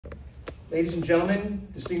Ladies and gentlemen,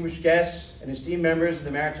 distinguished guests, and esteemed members of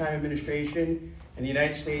the Maritime Administration and the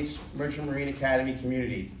United States Merchant Marine Academy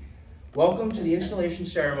community. Welcome to the installation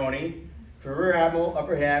ceremony for Rear Admiral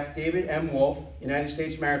Upper Half David M. Wulf, United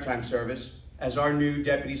States Maritime Service, as our new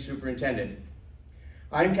Deputy Superintendent.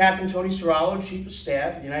 I am Captain Tony Serrallo, Chief of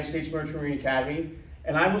Staff at the United States Merchant Marine Academy,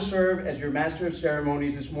 and I will serve as your Master of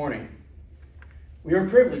Ceremonies this morning. We are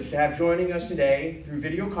privileged to have joining us today through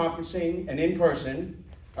video conferencing and in person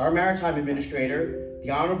our Maritime Administrator, the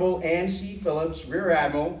Honorable Ann C. Phillips, Rear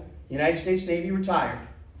Admiral, United States Navy retired,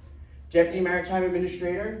 Deputy Maritime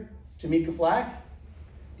Administrator, Tamika Flack,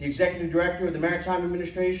 the Executive Director of the Maritime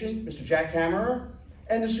Administration, Mr. Jack Kammerer,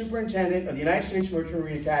 and the Superintendent of the United States Merchant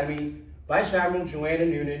Marine Academy, Vice Admiral Joanna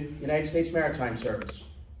Noonan, United States Maritime Service.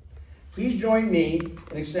 Please join me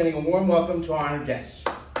in extending a warm welcome to our honored guests.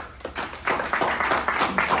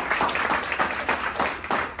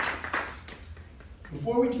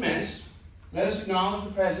 Before we commence, let us acknowledge the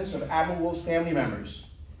presence of Admiral Wulf's family members.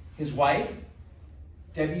 His wife,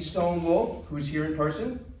 Debbie Stone Wulf, who is here in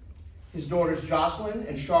person, his daughters Jocelyn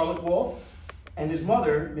and Charlotte Wulf, and his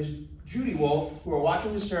mother, Miss Judy Wulf, who are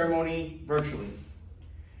watching the ceremony virtually.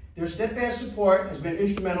 Their steadfast support has been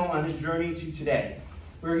instrumental on his journey to today,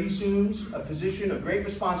 where he assumes a position of great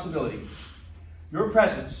responsibility. Your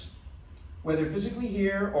presence, whether physically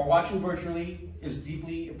here or watching virtually, is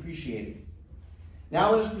deeply appreciated.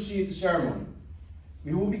 Now let us proceed with the ceremony.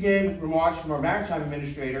 We will begin with remarks from our Maritime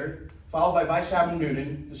Administrator, followed by Vice Admiral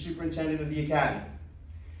Noonan, the Superintendent of the Academy.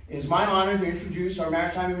 It is my honor to introduce our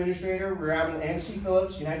Maritime Administrator, Rear Admiral Ann C.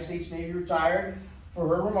 Phillips, United States Navy retired, for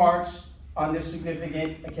her remarks on this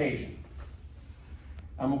significant occasion.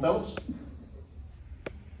 Admiral Phillips.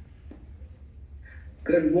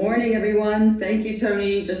 Good morning, everyone. Thank you,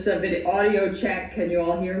 Tony. Just a video audio check. Can you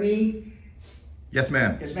all hear me? Yes,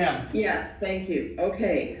 ma'am. Yes, ma'am. Yes, thank you.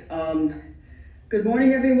 Okay. Good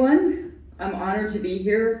morning, everyone. I'm honored to be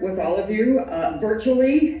here with all of you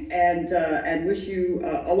virtually, and wish you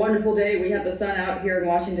a wonderful day. We have the sun out here in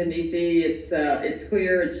Washington, D.C. It's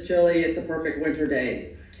clear, it's chilly, it's a perfect winter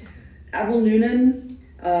day. Admiral Noonan,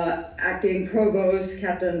 Acting Provost,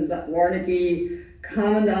 Captain Warnicki,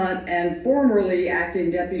 Commandant, and formerly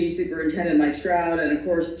Acting Deputy Superintendent Mike Stroud, and of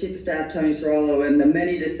course Chief of Staff Tony Serrallo, and the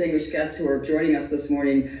many distinguished guests who are joining us this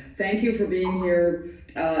morning. Thank you for being here,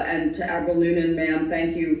 and to Admiral Noonan, ma'am,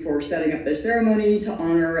 thank you for setting up this ceremony to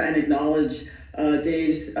honor and acknowledge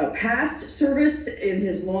Dave's past service in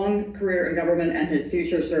his long career in government and his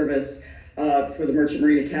future service for the Merchant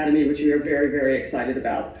Marine Academy, which we are very, very excited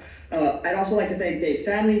about. I'd also like to thank Dave's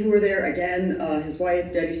family who are there. Again, his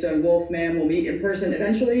wife, Debbie Stone Wulf, ma'am, will meet in person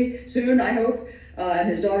eventually, soon, I hope. And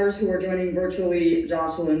his daughters who are joining virtually,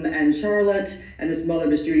 Jocelyn and Charlotte, and his mother,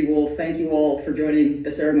 Miss Judy Wulf. Thank you all for joining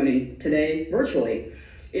the ceremony today virtually.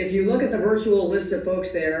 If you look at the virtual list of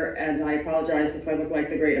folks there, and I apologize if I look like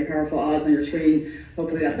the great and powerful Oz on your screen,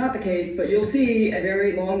 hopefully that's not the case, but you'll see a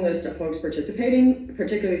very long list of folks participating,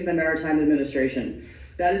 particularly from the Maritime Administration.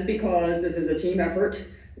 That is because this is a team effort.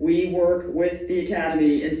 We work with the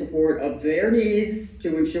Academy in support of their needs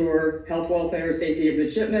to ensure health, welfare, safety of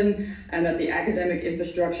midshipmen, and that the academic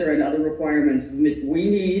infrastructure and other requirements we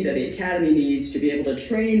need, that the Academy needs to be able to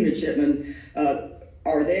train midshipmen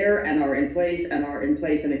are there and are in place in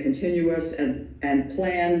a continuous and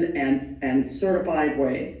planned and certified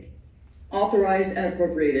way. Authorized and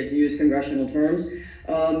appropriated, to use congressional terms.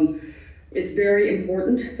 It's very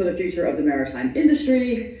important for the future of the maritime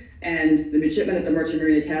industry, and the midshipmen at the Merchant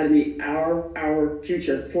Marine Academy are our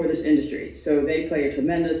future for this industry. So they play a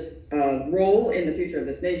tremendous role in the future of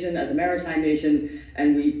this nation as a maritime nation,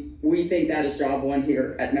 and we think that is job one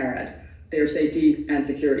here at MARAD, their safety and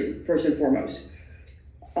security, first and foremost.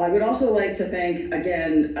 I would also like to thank,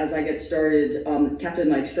 again, as I get started, Captain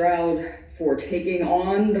Mike Stroud for taking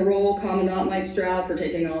on the role, Commandant Mike Stroud for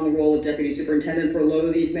taking on the role of Deputy Superintendent for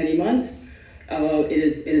these many months. It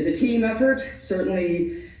is a team effort.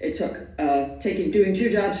 Certainly, it took doing two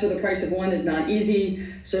jobs for the price of one is not easy.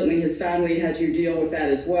 Certainly, his family had to deal with that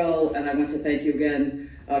as well. And I want to thank you again,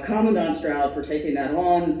 Commandant Stroud, for taking that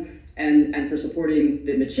on and for supporting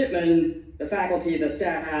the midshipmen, the faculty, the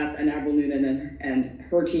staff, and Admiral Noonan and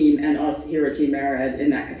her team and us here at Team MARAD in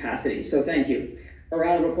that capacity. So thank you. A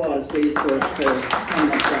round of applause, please, for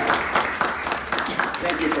Commandant Stroud.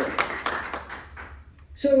 Thank you, sir.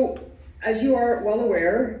 So, as you are well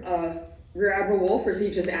aware, Rear Admiral Wulf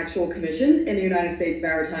received his actual commission in the United States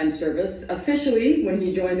Maritime Service officially when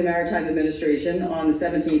he joined the Maritime Administration on the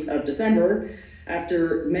 17th of December,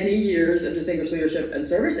 after many years of distinguished leadership and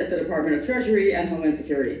service at the Department of Treasury and Homeland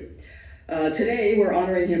Security. Today, we're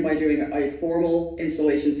honoring him by doing a formal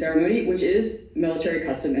installation ceremony, which is military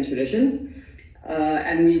custom and tradition.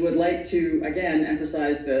 And we would like to, again,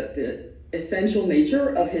 emphasize the essential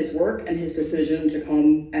nature of his work and his decision to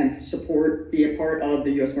come and be a part of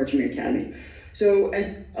the U.S. Merchant Marine Academy. So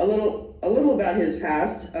as a little about his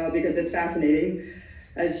past, because it's fascinating.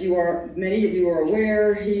 As many of you are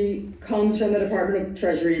aware, he comes from the Department of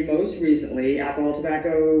Treasury, most recently, Alcohol,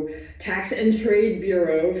 Tobacco, Tax and Trade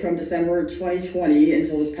Bureau from December 2020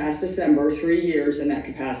 until this past December, 3 years in that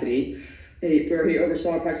capacity, where he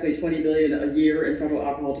oversaw approximately $20 billion a year in federal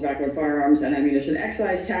alcohol, tobacco, and firearms and ammunition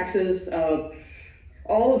excise taxes,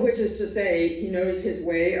 all of which is to say he knows his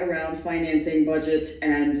way around financing, budget,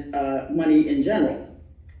 and money in general,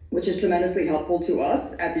 which is tremendously helpful to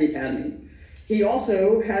us at the Academy. He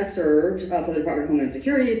also has served for the Department of Homeland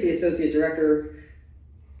Security as the Associate Director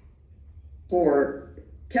for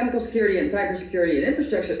Chemical Security and Cybersecurity and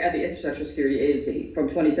Infrastructure at the Infrastructure Security Agency from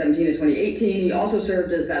 2017 to 2018. He also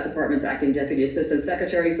served as that department's Acting Deputy Assistant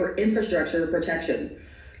Secretary for Infrastructure Protection.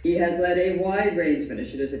 He has led a wide range of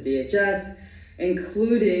initiatives at DHS,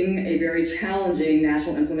 including a very challenging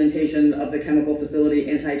national implementation of the Chemical Facility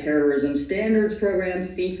Anti-Terrorism Standards Program,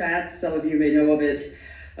 CFATS, some of you may know of it,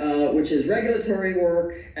 which is regulatory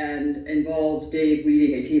work and involved Dave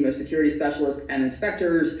leading a team of security specialists and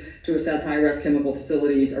inspectors to assess high-risk chemical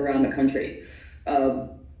facilities around the country. To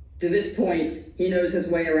this point, he knows his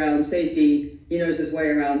way around safety, he knows his way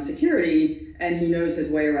around security, and he knows his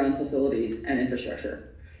way around facilities and infrastructure.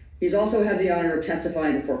 He's also had the honor of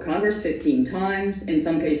testifying before Congress 15 times, in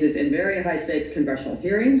some cases in very high-stakes congressional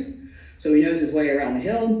hearings, so he knows his way around the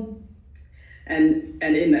Hill. And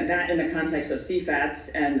in the context of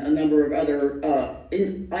CFATS and a number of other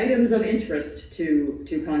items of interest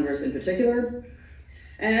to Congress in particular.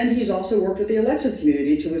 And he's also worked with the elections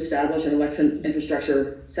community to establish an election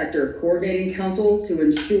infrastructure sector coordinating council to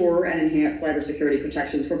ensure and enhance cybersecurity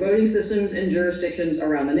protections for voting systems in jurisdictions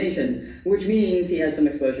around the nation, which means he has some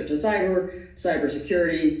exposure to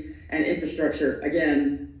cybersecurity, and infrastructure,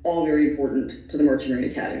 again, all very important to the Merchant Marine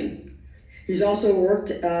Academy. He's also worked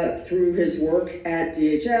through his work at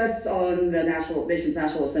DHS on the nation's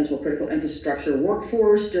national essential critical infrastructure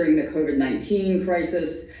workforce during the COVID-19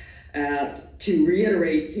 crisis. To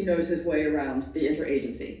reiterate, he knows his way around the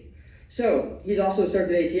interagency. So he's also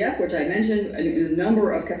served at ATF, which I mentioned, in a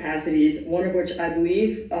number of capacities, one of which I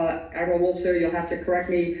believe, Admiral Wulf, sir, you'll have to correct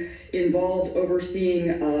me, involved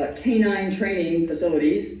overseeing canine training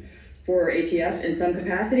facilities for ATF in some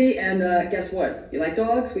capacity. And guess what? You like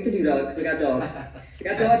dogs? We can do dogs. We got dogs. We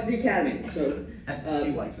got dogs at the Academy. So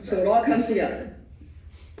it all comes together.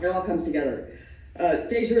 It all comes together.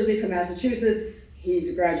 Dave's originally from Massachusetts. He's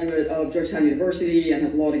a graduate of Georgetown University and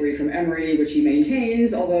has a law degree from Emory, which he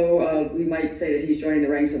maintains, although we might say that he's joining the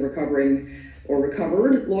ranks of recovered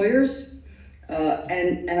lawyers.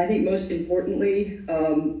 And I think most importantly,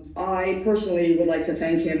 I personally would like to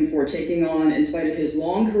thank him for taking on, in spite of his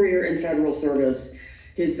long career in federal service,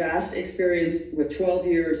 his vast experience with 12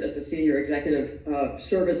 years as a senior executive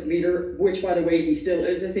service leader, which, by the way, he still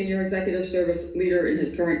is a senior executive service leader in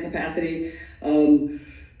his current capacity,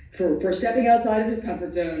 for stepping outside of his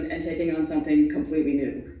comfort zone and taking on something completely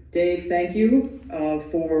new. Dave, thank you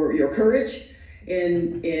for your courage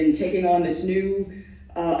in taking on this new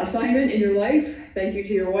assignment in your life. Thank you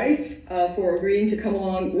to your wife for agreeing to come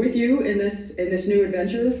along with you in this new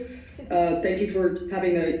adventure. Thank you for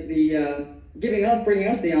having bringing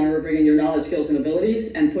us the honor of bringing your knowledge, skills, and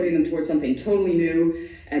abilities and putting them towards something totally new,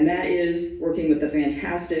 and that is working with the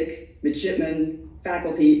fantastic midshipmen,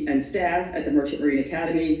 faculty, and staff at the Merchant Marine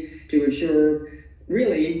Academy to ensure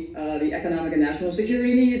really the economic and national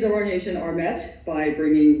security needs of our nation are met by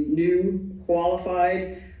bringing new,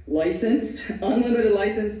 qualified, licensed, unlimited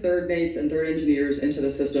licensed third mates and third engineers into the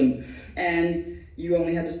system. And you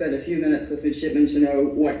only have to spend a few minutes with midshipmen to know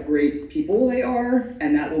what great people they are,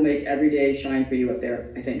 and that will make every day shine for you up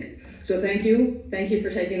there, I think. So thank you. Thank you for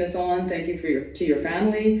taking this on. Thank you to your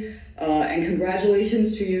family, and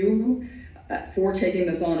congratulations to you for taking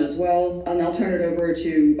this on as well. And I'll turn it over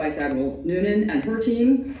to Vice Admiral Noonan and her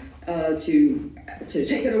team to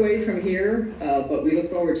take it away from here, but we look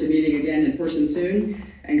forward to meeting again in person soon,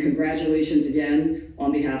 and congratulations again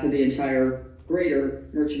on behalf of the entire greater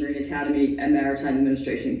Merchant Marine Academy and Maritime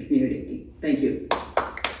Administration community. Thank you.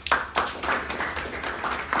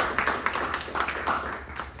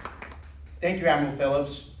 Thank you, Admiral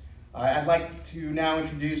Phillips. I'd like to now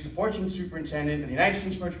introduce the Fortune Superintendent of the United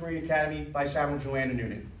States Merchant Marine Academy, Vice Admiral Joanna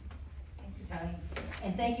Noonan. Thank you, Tony.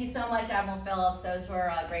 And thank you so much, Admiral Phillips. Those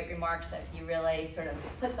were great remarks. If you really sort of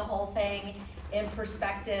put the whole thing in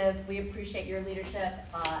perspective, we appreciate your leadership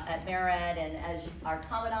at MARAD and as our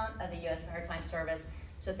Commandant of the U.S. Maritime Service.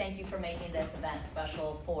 So thank you for making this event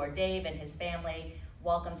special for Dave and his family.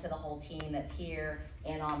 Welcome to the whole team that's here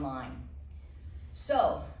and online.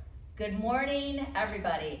 So, good morning,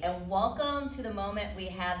 everybody, and welcome to the moment we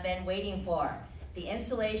have been waiting for, the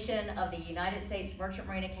installation of the United States Merchant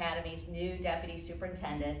Marine Academy's new Deputy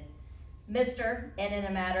Superintendent, Mr. and in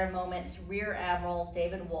a matter of moments, Rear Admiral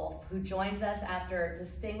David Wulf, who joins us after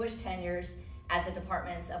distinguished tenures at the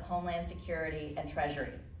Departments of Homeland Security and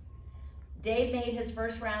Treasury. Dave made his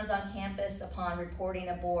first rounds on campus upon reporting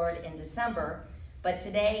aboard in December, but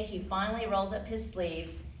today he finally rolls up his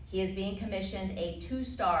sleeves. He is being commissioned a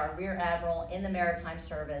 2-star Rear Admiral in the Maritime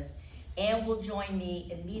Service and will join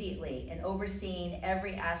me immediately in overseeing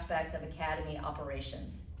every aspect of Academy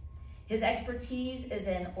operations. His expertise is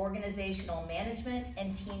in organizational management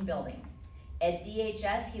and team building. At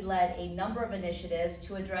DHS, he led a number of initiatives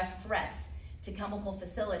to address threats to chemical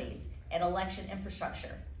facilities and election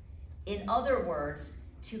infrastructure. In other words,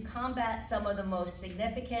 to combat some of the most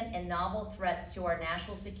significant and novel threats to our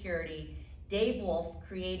national security, Dave Wulf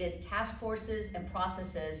created task forces and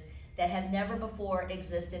processes that have never before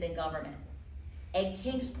existed in government. At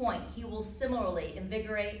Kings Point, he will similarly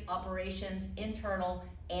invigorate operations, internal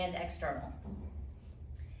and external.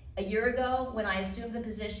 A year ago, when I assumed the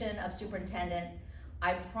position of superintendent,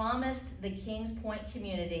 I promised the Kings Point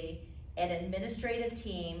community an administrative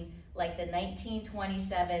team like the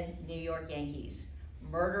 1927 New York Yankees,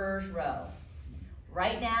 Murderers Row.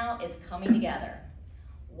 Right now, it's coming together.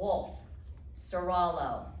 Wulf,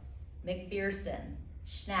 Sarallo, McPherson,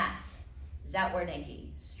 Schnatz, Zatwarnicki,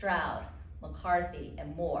 Stroud, McCarthy,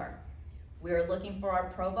 and more. We are looking for our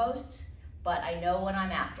provost, but I know what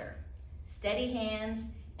I'm after. Steady hands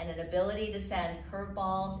and an ability to send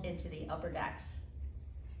curveballs into the upper decks.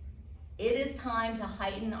 It is time to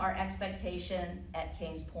heighten our expectation at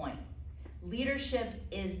Kings Point. Leadership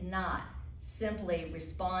is not simply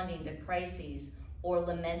responding to crises or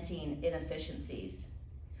lamenting inefficiencies.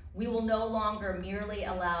 We will no longer merely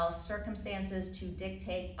allow circumstances to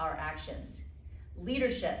dictate our actions.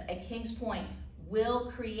 Leadership at Kings Point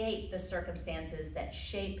will create the circumstances that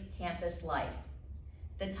shape campus life.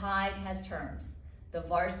 The tide has turned. The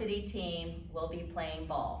varsity team will be playing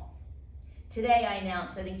ball. Today, I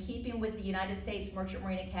announce that in keeping with the United States Merchant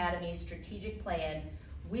Marine Academy's strategic plan,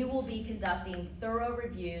 we will be conducting thorough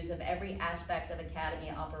reviews of every aspect of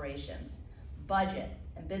Academy operations, budget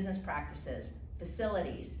and business practices,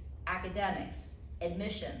 facilities, academics,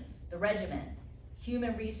 admissions, the regiment,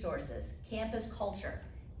 human resources, campus culture,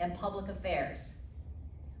 and public affairs.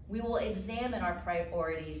 We will examine our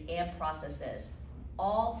priorities and processes,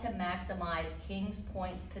 all to maximize Kings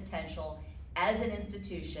Point's potential as an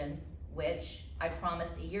institution, which I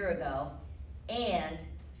promised a year ago, and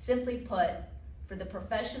simply put, for the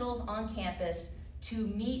professionals on campus to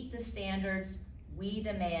meet the standards we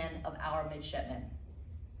demand of our midshipmen.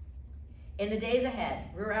 In the days ahead,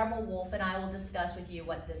 Rear Admiral Wulf and I will discuss with you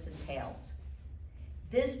what this entails.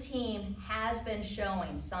 This team has been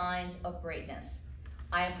showing signs of greatness.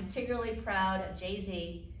 I am particularly proud of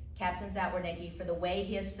JZ, Captain Zatwarnicki, for the way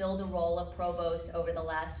he has filled the role of provost over the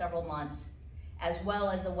last several months, as well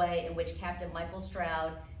as the way in which Captain Michael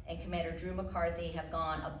Stroud and Commander Drew McCarthy have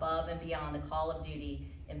gone above and beyond the call of duty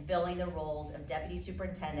in filling the roles of Deputy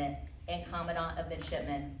Superintendent and Commandant of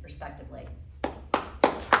Midshipmen, respectively.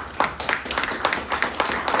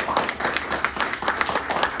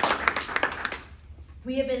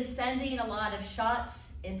 We have been sending a lot of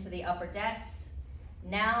shots into the upper decks.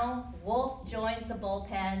 Now, Wulf joins the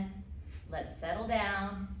bullpen. Let's settle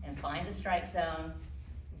down and find the strike zone.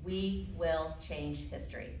 We will change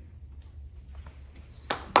history.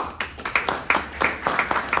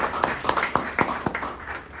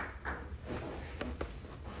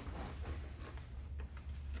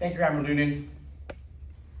 Thank you, Admiral Noonan.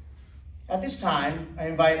 At this time, I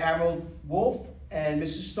invite Admiral Wulf and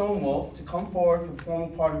Mrs. Stonewolf to come forward for the formal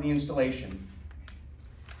part of the installation.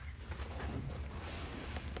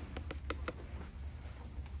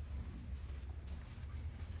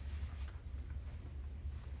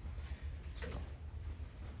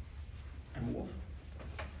 Admiral Wulf.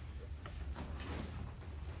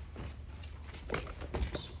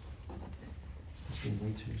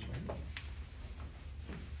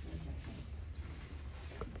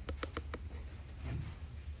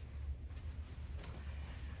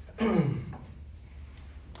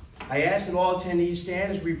 I ask that all attendees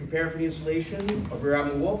stand as we prepare for the installation of Rear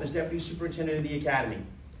Admiral Wulf as Deputy Superintendent of the Academy.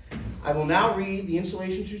 I will now read the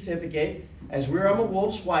installation certificate as Rear Admiral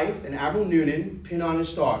Wulf's wife and Admiral Noonan pin on his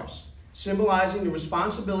stars, symbolizing the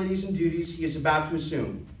responsibilities and duties he is about to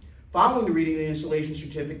assume. Following the reading of the installation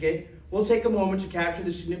certificate, we'll take a moment to capture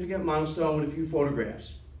the significant milestone with a few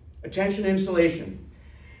photographs. Attention to installation.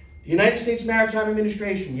 The United States Maritime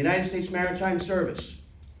Administration, United States Maritime Service.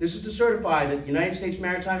 This is to certify that the United States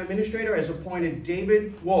Maritime Administrator has appointed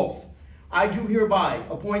David Wulf. I do hereby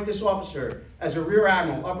appoint this officer as a Rear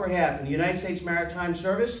Admiral, Upper Half in the United States Maritime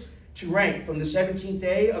Service to rank from the 17th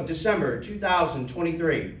day of December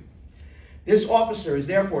 2023. This officer is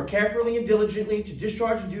therefore carefully and diligently to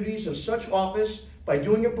discharge the duties of such office by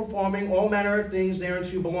doing and performing all manner of things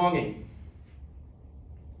thereunto belonging.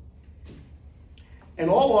 And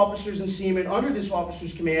all officers and seamen under this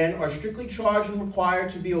officer's command are strictly charged and required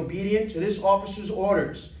to be obedient to this officer's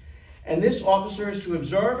orders. And this officer is to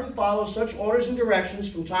observe and follow such orders and directions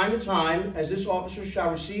from time to time as this officer shall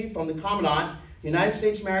receive from the Commandant, United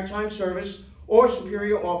States Maritime Service, or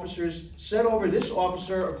superior officers set over this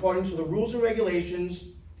officer according to the rules and regulations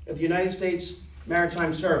of the United States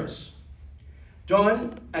Maritime Service.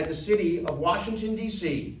 Done at the city of Washington,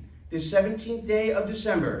 D.C., this 17th day of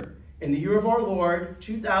December, in the year of our Lord,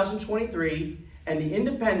 2023, and the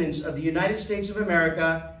independence of the United States of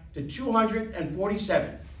America, the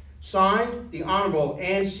 247th. Signed, the Honorable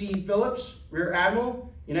Ann C. Phillips, Rear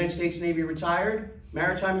Admiral, United States Navy retired,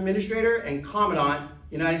 Maritime Administrator, and Commandant,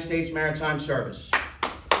 United States Maritime Service.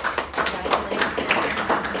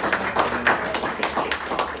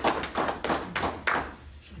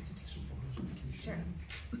 Sure.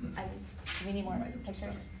 Do we need more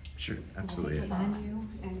pictures? Sure, absolutely. It's on you,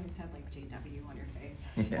 and it said like JW on your face.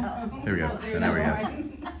 So. Yeah. There we go. So now we have.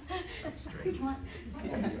 That's straight.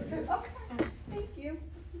 So, okay, thank you.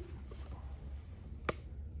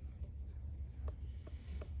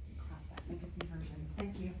 Crop that, make a few versions.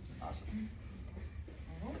 Thank you. Awesome.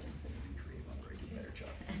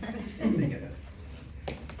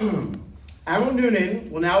 Admiral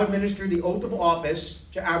Noonan will now administer the oath of office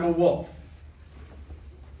to Admiral Wulf.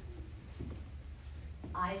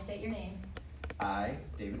 I state your name. I,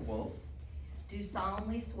 David Wulf, Do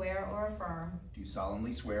solemnly swear or affirm do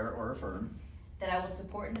solemnly swear or affirm that I will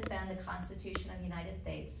support and defend the Constitution of the United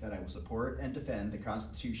States that I will support and defend the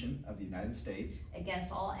Constitution of the United States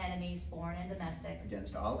against all enemies, foreign and domestic,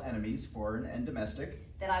 against all enemies, foreign and domestic,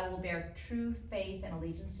 that I will bear true faith and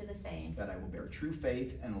allegiance to the same, that I will bear true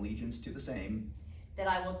faith and allegiance to the same, that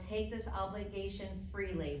I will take this obligation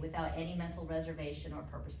freely without any mental reservation or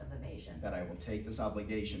purpose of evasion, that I will take this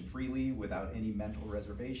obligation freely without any mental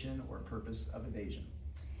reservation or purpose of evasion,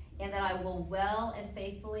 and that I will well and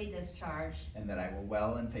faithfully discharge and that I will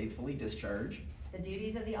well and faithfully discharge the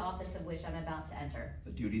duties of the office of which I'm about to enter.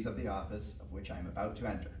 the duties of the office of which I am about to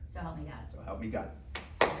enter. So help me God. So help me God.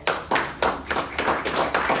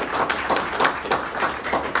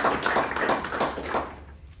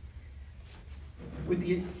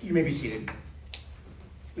 You may be seated.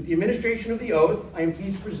 With the administration of the oath, I am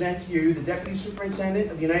pleased to present to you the Deputy Superintendent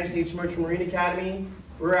of the United States Merchant Marine Academy,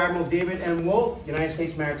 Rear Admiral David M. Wulf, United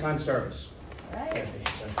States Maritime Service. All right.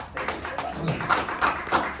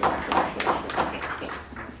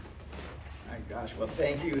 My gosh, well,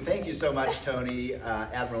 thank you so much, Tony,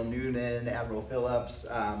 Admiral Noonan, Admiral Phillips,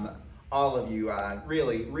 all of you.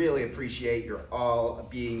 Really appreciate your all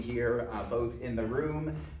being here, both in the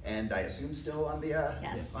room and I assume still on the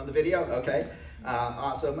Yes. on the video. Okay,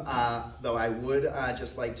 awesome. Though I would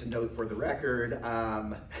just like to note for the record,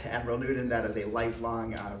 Admiral Noonan, that is a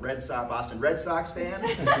lifelong Boston Red Sox fan.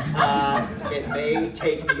 It may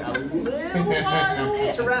take me a little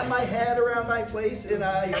while to wrap my head around my place in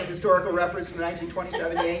historical reference to the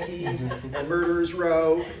 1927 Yankees and Murderers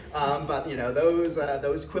Row. But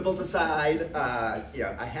those quibbles aside,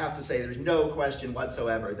 I have to say there's no question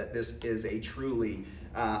whatsoever that this is a truly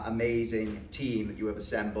amazing team that you have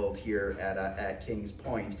assembled here at Kings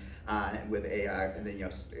Point, with a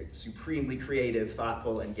supremely creative,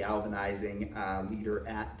 thoughtful, and galvanizing leader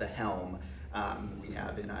at the helm. We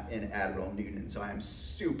have in Admiral Noonan. So I'm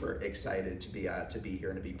super excited to be here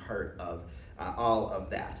and to be part of all of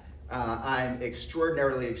that. I'm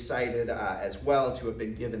extraordinarily excited as well to have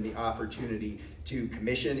been given the opportunity to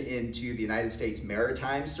commission into the United States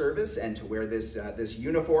Maritime Service and to wear this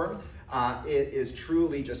uniform. It is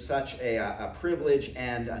truly just such a privilege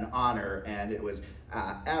and an honor, and it was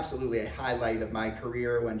absolutely a highlight of my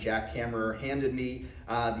career when Jack Kammerer handed me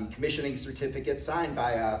the commissioning certificate signed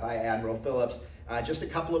by Admiral Phillips just a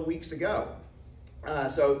couple of weeks ago.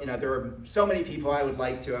 So there are so many people I would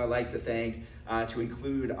like to thank, to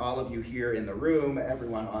include all of you here in the room,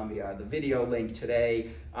 everyone on the video link today.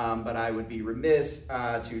 But I would be remiss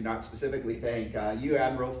to not specifically thank you,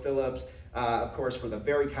 Admiral Phillips, of course, for the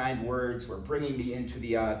very kind words, for bringing me into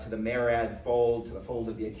the to the MARAD fold, to the fold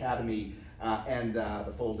of the Academy, and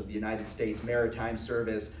the fold of the United States Maritime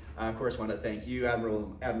Service. Of course, want to thank you,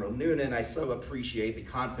 Admiral Noonan. I so appreciate the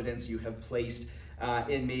confidence you have placed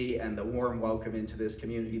in me and the warm welcome into this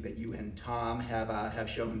community that you and Tom have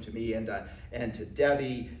shown to me and to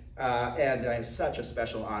Debbie. And it's such a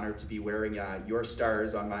special honor to be wearing your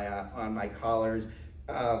stars on my collars.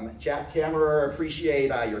 Jack Kammerer,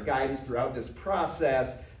 appreciate your guidance throughout this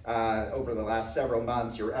process. Over the last several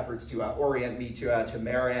months, your efforts to orient me to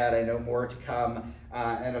MARAD. I know more to come.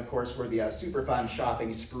 And of course, for the super fun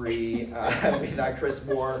shopping spree with Chris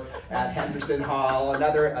Moore at Henderson Hall,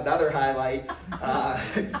 another highlight.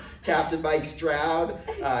 Captain Mike Stroud.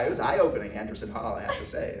 It was eye-opening, Henderson Hall, I have to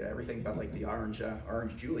say. Everything but like the orange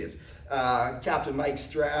Julius. Captain Mike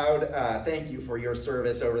Stroud, thank you for your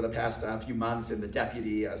service over the past few months in the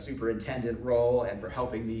deputy superintendent role and for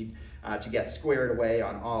helping me to get squared away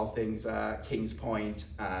on all things Kings Point.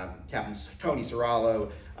 Captain Tony Serralo,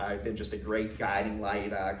 been just a great guiding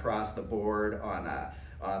light across the board on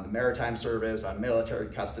the Maritime Service, on military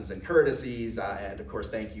customs and courtesies, and of course,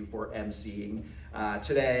 thank you for emceeing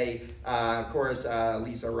today. Of course,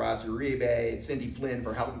 Lisa Ross-Uribe and Cindy Flynn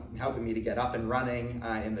for helping me to get up and running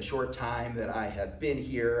in the short time that I have been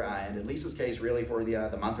here, and in Lisa's case, really for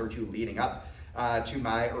the month or two leading up to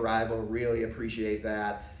my arrival. Really appreciate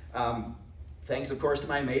that. Thanks, of course, to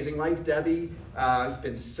my amazing wife, Debbie. Who's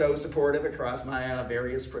been so supportive across my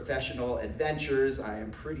various professional adventures. I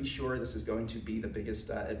am pretty sure this is going to be the biggest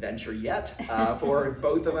adventure yet for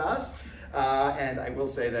both of us. And I will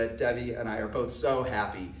say that Debbie and I are both so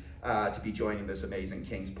happy to be joining this amazing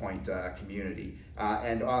Kings Point community.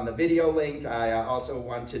 And on the video link, I also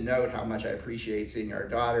want to note how much I appreciate seeing our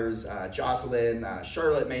daughters. Jocelyn,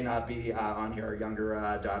 Charlotte may not be on here, our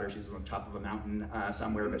younger daughter. She's on top of a mountain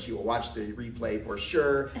somewhere, but she will watch the replay for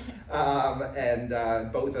sure. And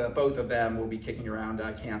both of them will be kicking around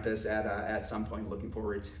campus at some point. Looking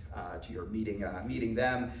forward to your meeting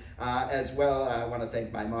them. As well, I want to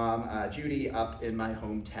thank my mom, Judy, up in my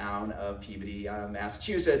hometown of Peabody,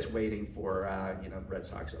 Massachusetts, waiting for Red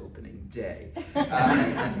Sox opening day.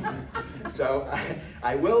 So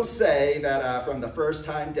I will say that from the first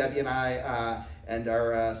time Debbie and I and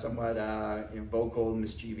our somewhat vocal,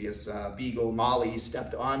 mischievous beagle Molly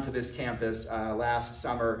stepped onto this campus last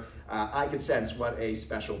summer, I could sense what a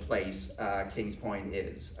special place Kings Point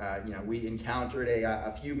is. We encountered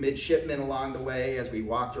a few midshipmen along the way as we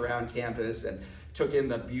walked around campus and took in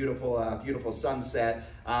the beautiful sunset,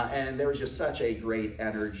 and there was just such a great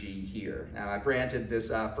energy here. Now, granted, this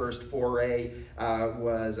first foray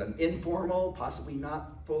was an informal, possibly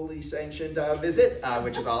not fully sanctioned visit,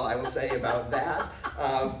 which is all I will say about that.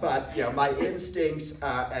 But my instincts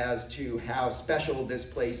as to how special this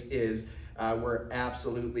place is were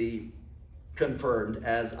absolutely confirmed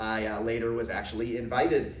as I later was actually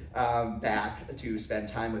invited back to spend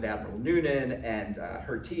time with Admiral Noonan and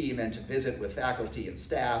her team, and to visit with faculty and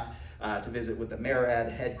staff, to visit with the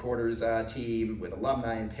MARAD headquarters team, with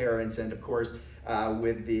alumni and parents, and of course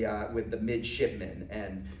with the midshipmen.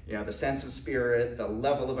 And the sense of spirit, the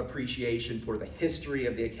level of appreciation for the history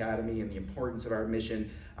of the Academy and the importance of our mission,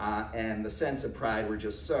 and the sense of pride were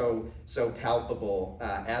just so palpable,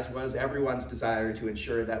 as was everyone's desire to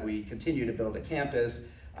ensure that we continue to build a campus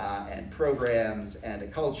and programs and a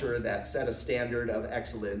culture that set a standard of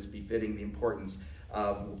excellence befitting the importance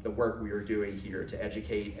of the work we are doing here to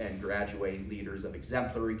educate and graduate leaders of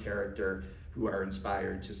exemplary character who are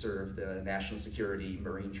inspired to serve the national security,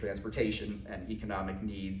 marine transportation, and economic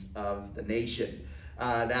needs of the nation.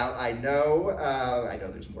 Now, I know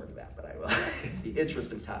there's more to that, but I will, in the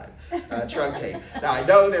interest of time, truncate. Now, I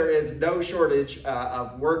know there is no shortage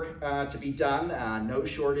of work to be done, no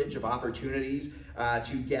shortage of opportunities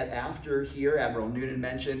to get after here. Admiral Noonan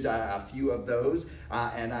mentioned a few of those,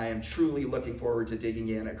 and I am truly looking forward to digging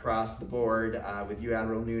in across the board with you,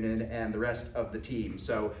 Admiral Noonan, and the rest of the team.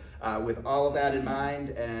 So with all of that in mind,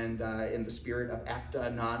 and in the spirit of acta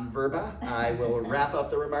non verba, I will wrap up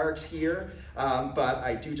the remarks here. But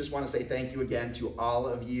I do just want to say thank you again to all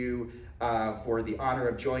of you for the honor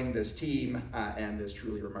of joining this team and this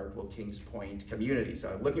truly remarkable Kings Point community. So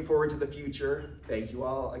I'm looking forward to the future. Thank you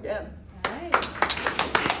all again. All right.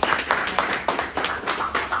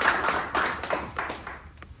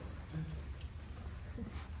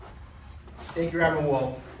 Thank you, Admiral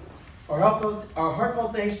Wulf. Our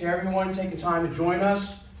heartfelt thanks to everyone taking time to join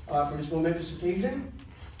us for this momentous occasion.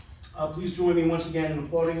 Please join me once again in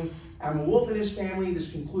applauding Admiral Wulf and his family.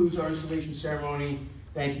 This concludes our installation ceremony.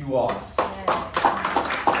 Thank you all.